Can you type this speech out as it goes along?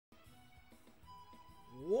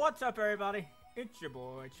What's up, everybody? It's your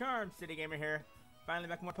boy, Charm City Gamer here. Finally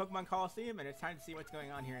back with more Pokemon Colosseum, and it's time to see what's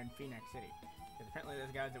going on here in Phoenix City. Because apparently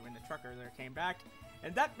those guys that were in the truck earlier came back,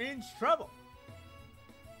 and that means trouble!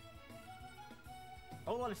 A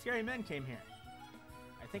whole lot of scary men came here.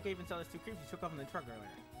 I think I even saw those two creeps who took off in the truck earlier.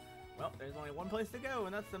 Well, there's only one place to go,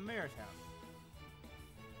 and that's the mayor's house.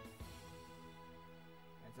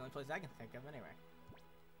 That's the only place I can think of, anyway.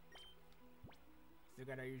 Still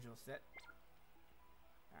got our usual set.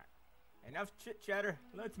 Alright. Enough chit-chatter.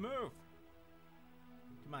 Let's move.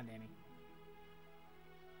 Come on, Dani.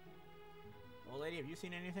 Old lady, have you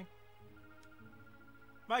seen anything?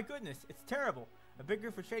 My goodness, it's terrible. A big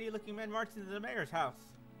group of shady-looking men marched into the mayor's house.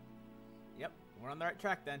 Yep, we're on the right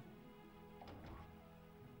track then.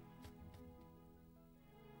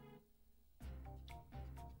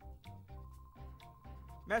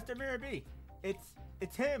 Master Miror B,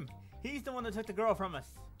 it's him. He's the one that took the girl from us.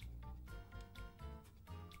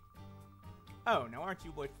 Oh, now aren't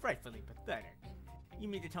you boys frightfully pathetic? You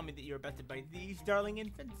mean to tell me that you were bested by these darling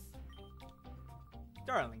infants?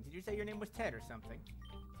 Darling, did you say your name was Ted or something?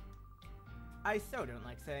 I so don't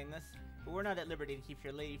like saying this, but we're not at liberty to keep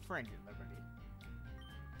your lady friend at liberty.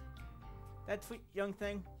 That sweet young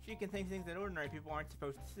thing, she can think things that ordinary people aren't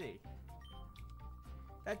supposed to see.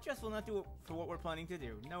 That just will not do it for what we're planning to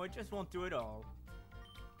do. No, it just won't do it all.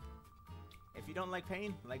 If you don't like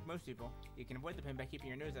pain, like most people, you can avoid the pain by keeping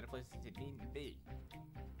your nose out of places it needn't be.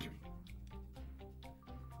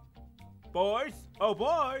 Boys! Oh,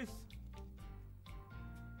 boys!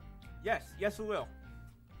 Yes, we will.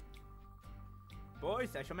 Boys,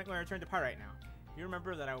 I shall make my return to Pyrite now. You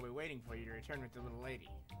remember that I will be waiting for you to return with the little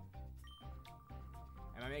lady.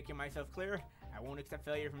 Am I making myself clear? I won't accept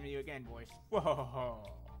failure from you again, boys. Whoa!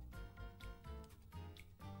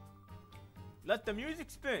 Let the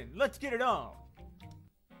music spin! Let's get it on!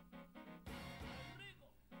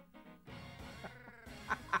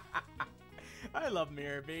 I love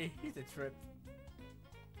Miror B. He's a trip.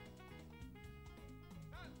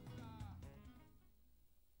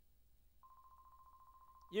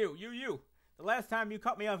 You! The last time you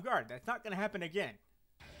caught me off guard. That's not gonna happen again.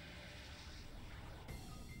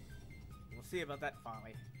 We'll see about that,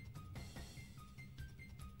 Folly.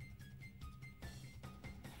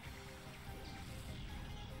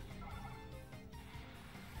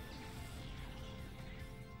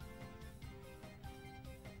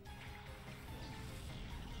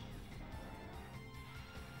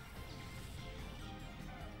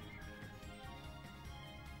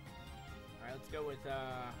 Alright, let's go with,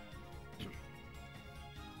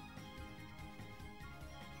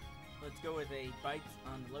 let's go with a Bite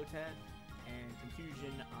on the Lotad and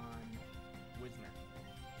Confusion on Wismer.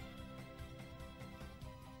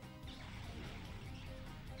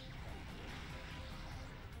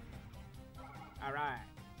 Alright,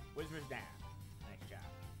 Wismer's down. Nice job.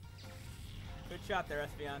 Good shot there,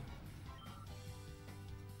 Espeon.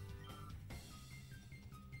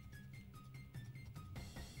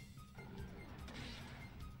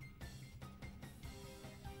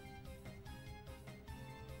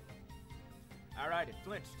 Alright, it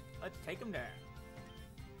flinched. Let's take him down.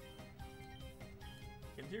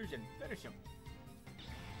 Confusion, finish him.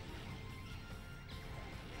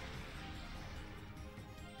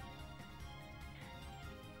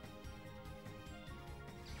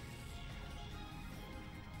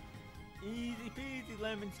 Easy peasy,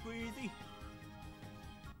 lemon squeezy.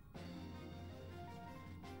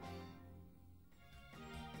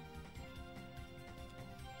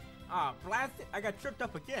 Ah, blast it! I got tripped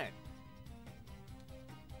up again.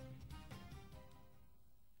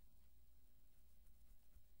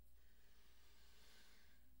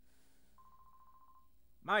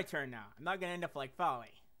 My turn now. I'm not gonna end up like Folly.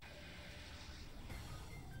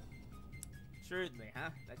 Trudly,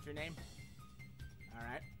 huh? That's your name?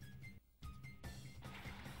 Alright.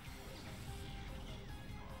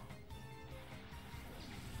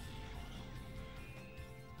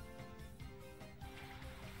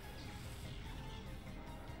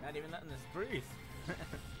 Not even letting us breathe.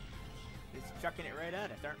 Just chucking it right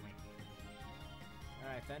at us, aren't we?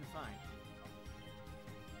 Alright then, fine.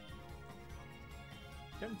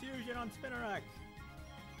 Confusion on Spinnerack!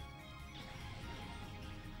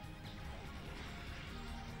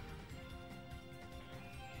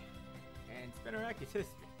 And Spinnerack is history.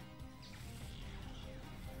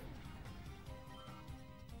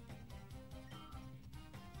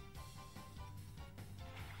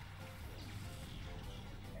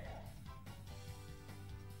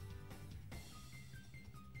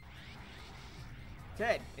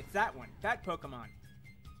 Ted, it's that one. That Pokemon.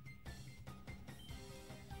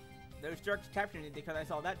 Those jerks captured me because I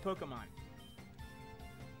saw that Pokemon.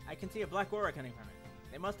 I can see a black aura coming from it.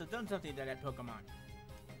 They must have done something to that Pokemon.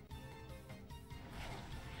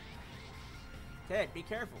 Ted, be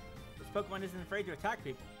careful. This Pokemon isn't afraid to attack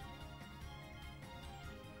people.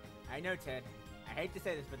 I know, Ted. I hate to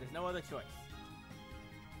say this, but there's no other choice.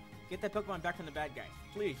 Get that Pokemon back from the bad guys.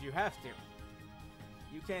 Please, you have to.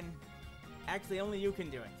 You can... Actually, only you can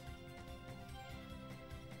do it.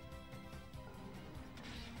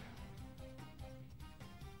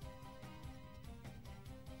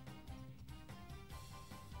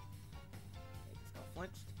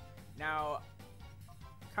 Flinched. Now,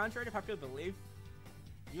 contrary to popular belief,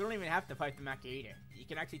 you don't even have to fight the Makuhita. You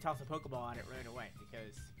can actually toss a Pokeball at it right away,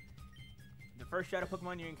 because the first Shadow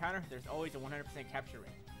Pokemon you encounter, there's always a 100% capture rate.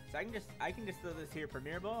 So I can just throw this here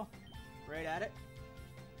Premier Ball right at it,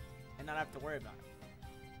 and not have to worry about it.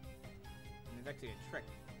 And there's actually a trick,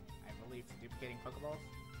 I believe, to duplicating Pokeballs.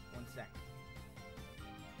 1 sec.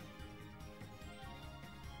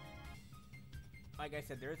 Like I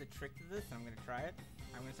said, there is a trick to this, and I'm going to try it.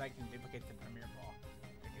 I'm going to see if I can duplicate the Premier Ball.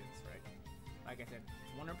 I do this right. Like I said, it's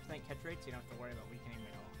 100% catch rate, so you don't have to worry about weakening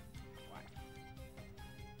at all. Why?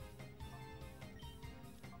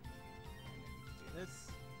 Do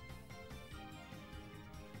this.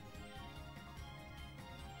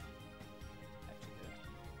 That should do it.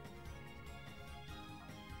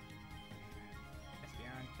 That's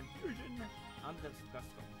beyond confusion. On the Duskull.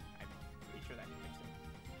 I'm pretty sure that fixes it.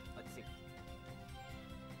 Let's see.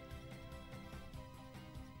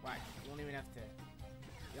 Why? You won't even have to.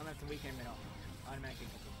 You don't have to weaken him at all. Automatically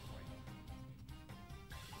catch him for you.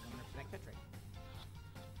 100% catch rate.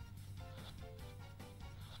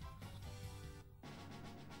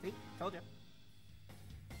 See? Told you.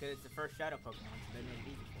 Because it's the first Shadow Pokemon, so they made it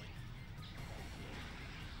easy for you.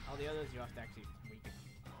 All the others you have to actually weaken.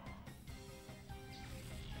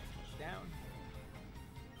 Push down.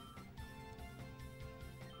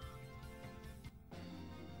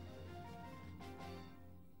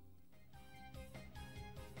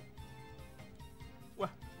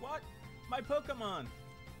 What? My Pokemon!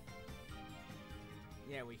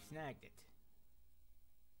 Yeah, we snagged it.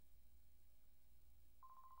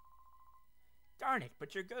 Darn it,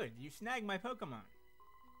 but you're good. You snagged my Pokemon.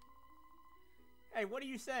 Hey, what are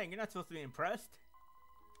you saying? You're not supposed to be impressed.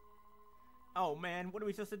 Oh man, what are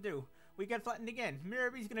we supposed to do? We got flattened again. Miror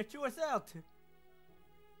B's gonna chew us out.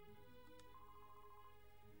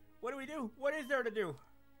 What do we do? What is there to do?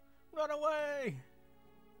 Run away!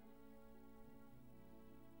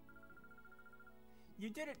 You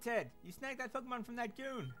did it, Ted! You snagged that Pokemon from that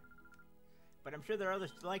goon! But I'm sure there are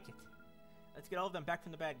others like it. Let's get all of them back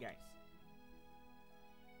from the bad guys.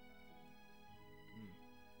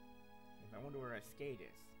 I wonder where a skate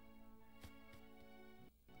is.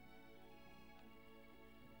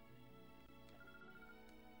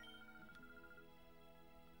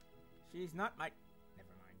 She's not my... Never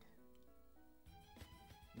mind.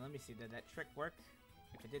 Now, let me see, did that trick work?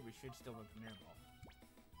 If it did, we should still have a Premier Ball.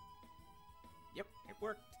 Yep, it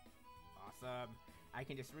worked. Awesome. I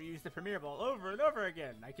can just reuse the Premier Ball over and over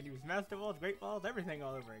again. I can use Master Balls, Great Balls, everything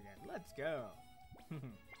all over again. Let's go.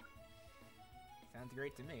 Sounds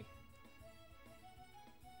great to me.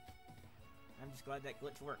 I'm just glad that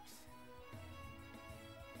glitch works.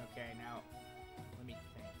 Okay, now, let me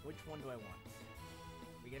think. Which one do I want?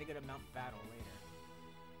 We gotta go to Mount Battle later.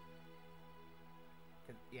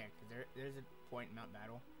 Cause there's a point in Mount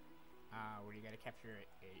Battle where you gotta capture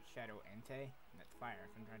a Shadow Entei, and that's fire.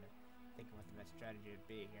 So I'm trying to think of what the best strategy would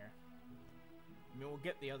be here. I mean, we'll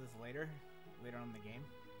get the others later on in the game.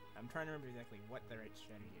 I'm trying to remember exactly what the right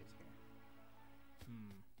strategy is here.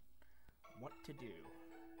 What to do?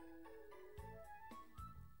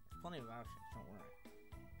 Plenty of options, don't worry.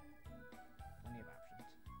 Plenty of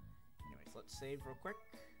options. Anyways, let's save real quick.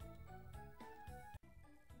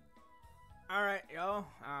 Alright, y'all.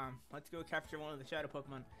 Let's go capture one of the Shadow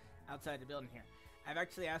Pokemon outside the building here. I've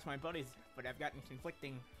actually asked my buddies, but I've gotten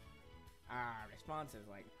conflicting responses.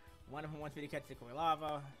 Like, one of them wants me to catch the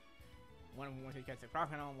Quilava, one of them wants me to catch the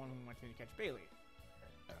Crocodile, one of them wants me to catch Bailey.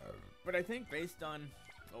 But I think based on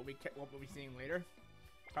what we'll be seeing later,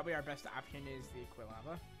 probably our best option is the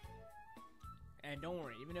Quilava. And don't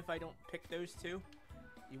worry, even if I don't pick those two,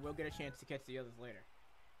 you will get a chance to catch the others later.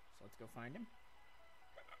 So let's go find him.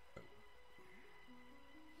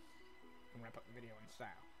 And wrap up the video in style.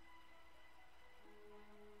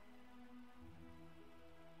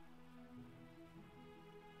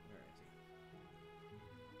 Where is he?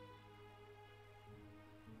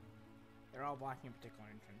 They're all blocking a particular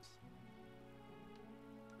entrance.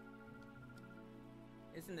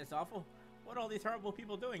 Isn't this awful? What are all these horrible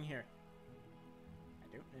people doing here?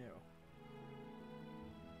 I don't know.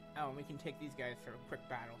 Oh, and we can take these guys for quick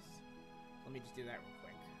battles. Let me just do that real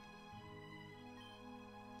quick.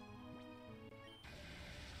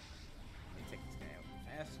 Let me take this guy out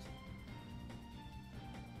fast.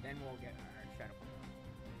 Then we'll get our Shadow Pokemon.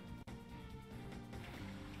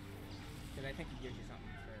 Because I think he gives you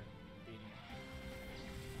something for beating it.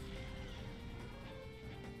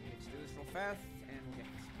 Let's do this real fast, and we'll get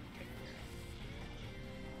this taken care of.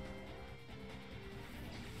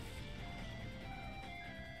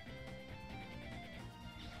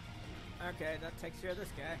 Okay, that takes care of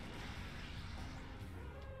this guy.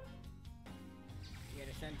 Get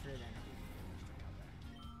a center then.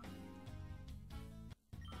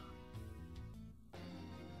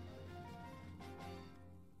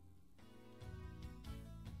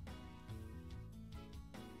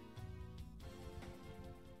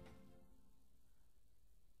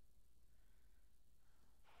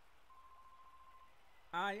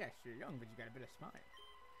 Ah, yes, you're young, but you got a bit of smile.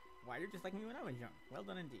 Why, you're just like me when I was young. Well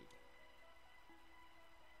done indeed.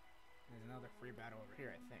 There's another free battle over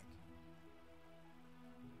here, I think.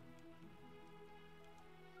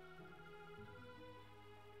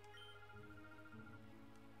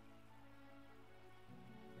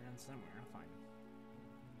 They're in somewhere, I'll find them.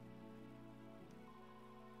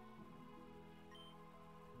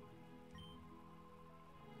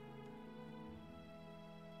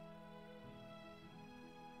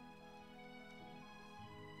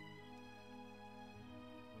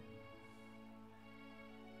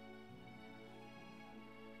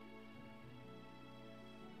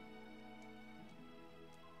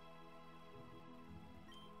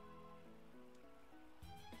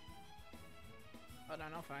 Hold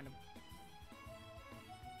on, I'll find him.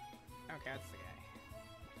 Okay, that's the guy.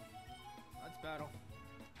 Let's battle.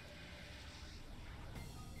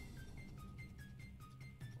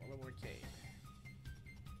 Follow Cave.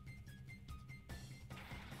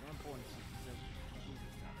 More important stuff.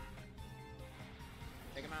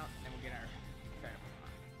 Take him out, and then we'll get our Shadow Pokemon.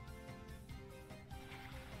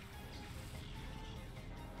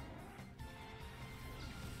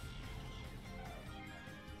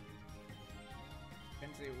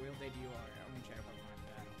 Eventually, we'll debut our own Shadow Pokemon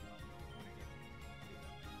battle. I want to get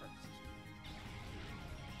to that first.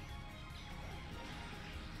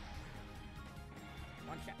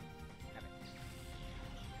 One shot. Have it.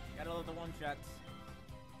 Gotta love the one shots.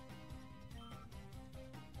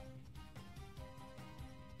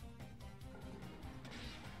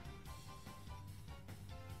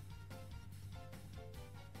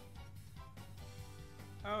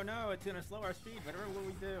 Oh no, it's gonna slow our speed. Whatever will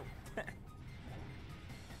we do?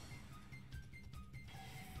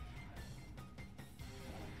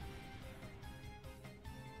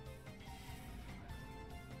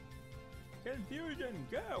 Confusion,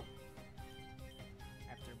 go!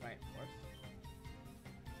 After a bite, of course.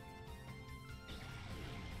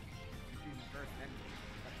 Confusion first, then.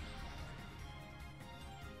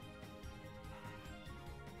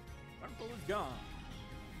 Wonderful is gone.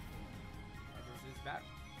 This is battle.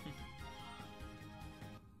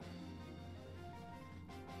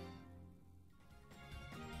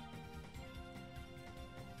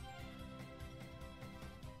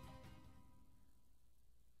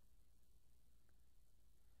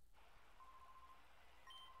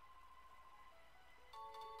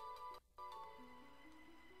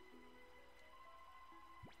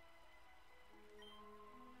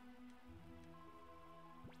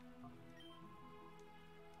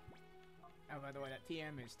 Oh, by the way, that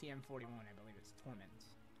TM is TM41, I believe it's Torment.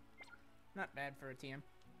 Not bad for a TM.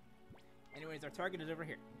 Anyways, our target is over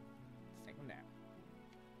here. Let's take him down.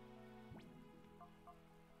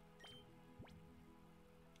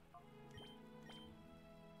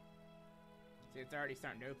 See, it's already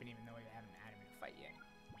starting to open even though we haven't had him in a fight yet.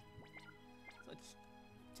 So let's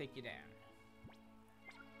take you down.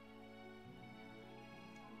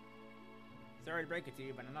 Sorry to break it to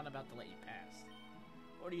you, but I'm not about to let you pass.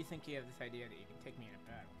 Or do you think you have this idea that you can take me in a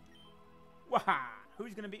battle? Waha!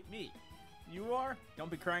 Who's gonna beat me? You are?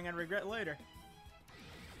 Don't be crying on regret later.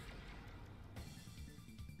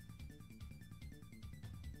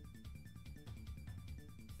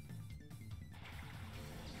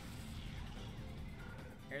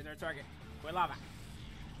 Here's our target. Quilava.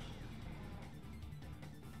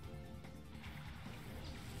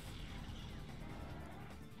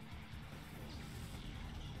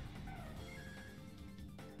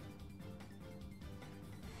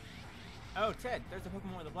 Oh, Ted, there's a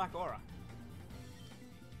Pokemon with a black aura.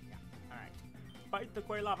 Yeah, alright. Fight the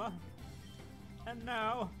Quilava. And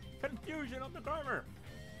now, confusion on the timer.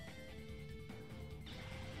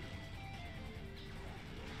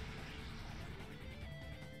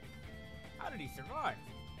 How did he survive?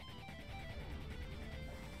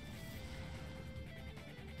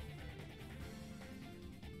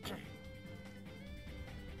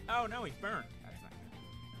 Oh no, he's burned. That's not good.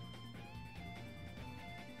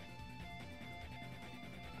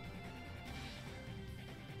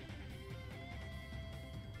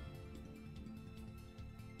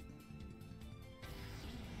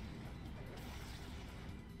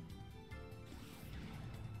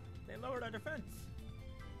 They lowered our defense.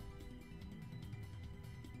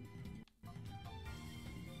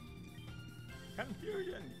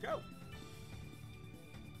 Confusion, go!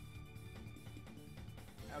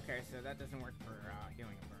 Okay, so that doesn't work for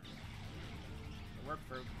healing a burn. It worked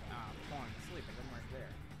for falling asleep, it doesn't work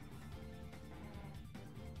there.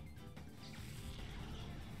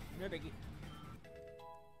 No biggie.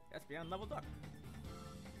 That's beyond leveled up.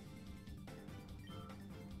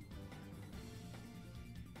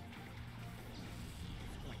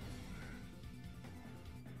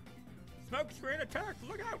 Smoke screen attack!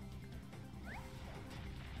 Look out!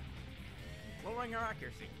 Lowering our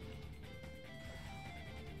accuracy.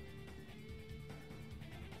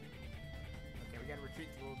 Okay, we gotta retreat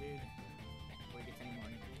the little dude before he gets any more.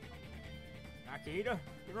 Makuhita,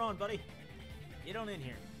 you're on, buddy. Get on in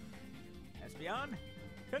here. That's beyond.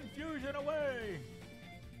 Confusion away!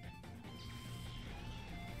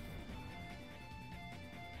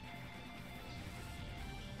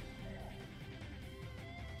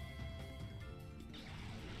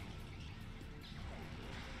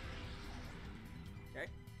 Okay.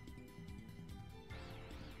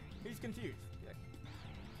 He's confused. Good.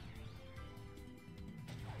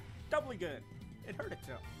 Doubly good. It hurt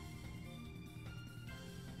itself.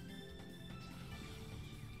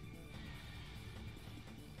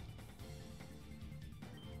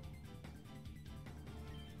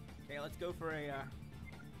 Okay, let's go for a,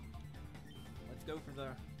 let's go for the,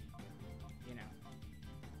 you know.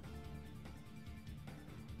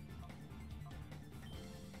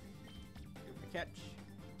 Go for the catch.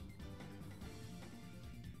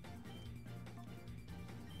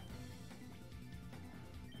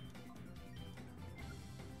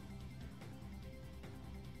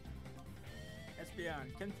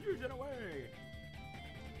 Espeon, confusion away!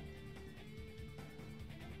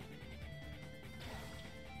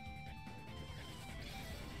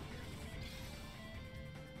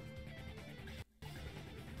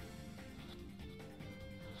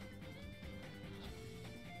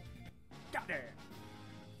 Got it!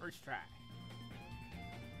 First try.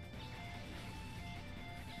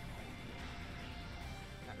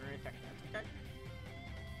 Not very effective, okay?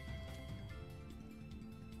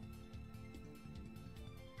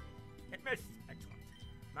 It missed! Excellent.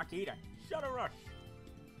 Makuhita, Shadow Rush!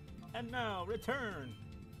 And now, return!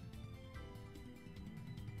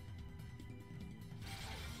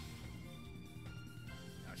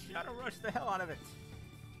 Now Shadow Rush the hell out of it!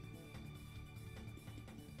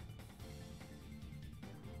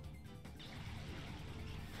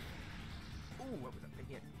 Ooh, what was a big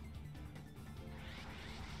hit?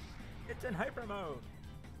 It's in hyper mode!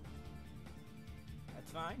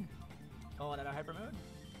 That's fine. Call it out of hyper mode.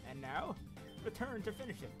 And now, return to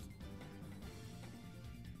finish it.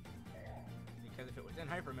 Because if it was in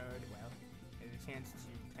hyper mode, well, there's a chance to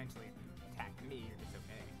potentially attack me or just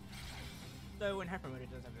okay. Though in hyper mode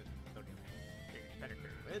it does have a better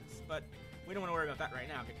crits, but we don't want to worry about that right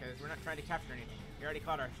now because we're not trying to capture anything. We already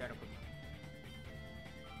caught our shadow Pokemon.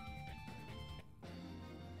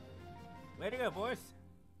 Way to go, boys!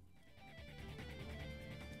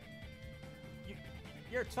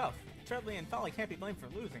 You're tough. Trudly and Folly can't be blamed for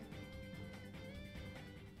losing.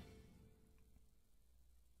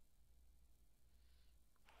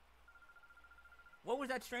 What was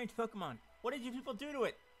that strange Pokemon? What did you people do to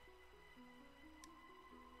it?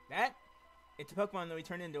 That? It's a Pokemon that we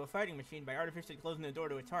turned into a fighting machine by artificially closing the door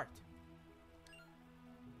to its heart.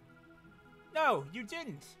 No, you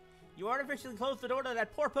didn't! You artificially closed the door to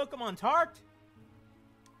that poor Pokemon's heart?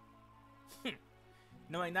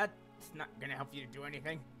 Knowing that, it's not gonna help you to do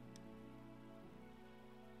anything.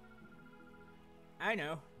 I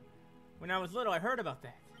know. When I was little, I heard about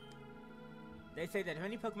that. They say that if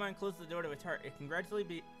any Pokemon closes the door to its heart, it can gradually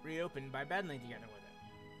be reopened by battling together with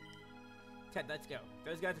it. Ted, let's go.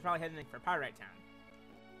 Those guys are probably heading for Pyrite Town.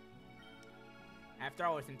 After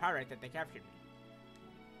all, it's in Pyrite that they captured me.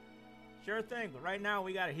 Sure thing, but right now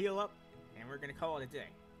we gotta heal up, and we're gonna call it a day.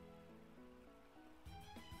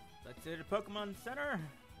 Let's do the Pokemon Center.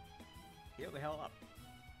 Heal the hell up.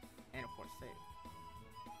 And of course, save.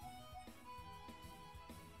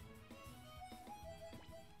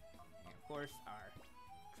 And of course, our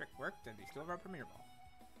trick worked, and we still have our Premier Ball.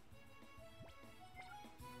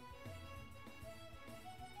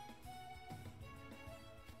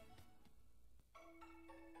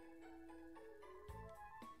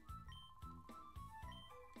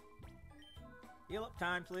 heal up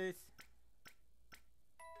time, please.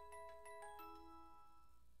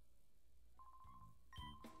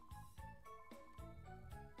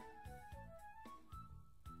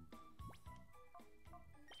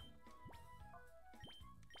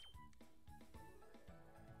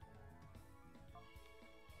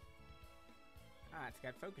 Ah, it's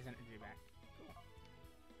got focus energy back.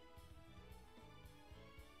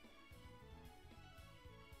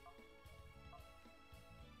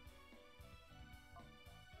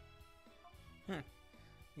 Cool.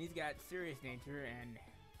 He's got serious nature and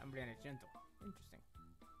Umbreon is gentle. Interesting.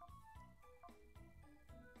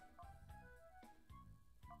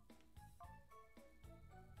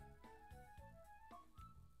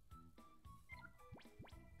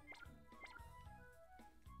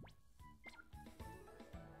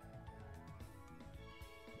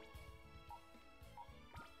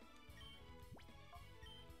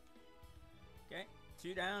 Okay,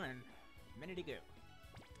 2 down and a minute to go.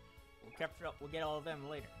 We'll capture up. We'll get all of them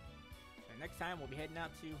later. So next time we'll be heading out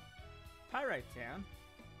to Pyrite Town.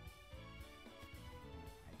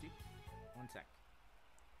 One sec.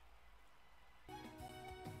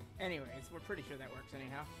 Anyways, we're pretty sure that works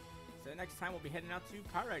anyhow. So next time we'll be heading out to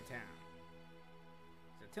Pyrite Town.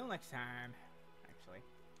 So till next time, actually.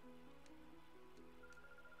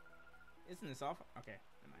 Isn't this off? Okay,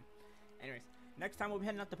 never mind. Anyways, next time we'll be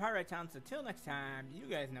heading out to Pyrite Town. So till next time, you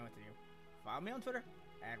guys know what to do. Follow me on Twitter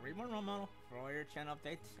at RebornRoleModel for all your channel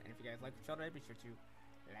updates. And if you guys like the show today, be sure to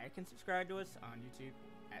like and subscribe to us on YouTube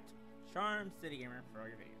at Charm City Gamer for all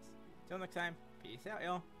your videos. Till next time, peace out,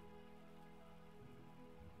 y'all.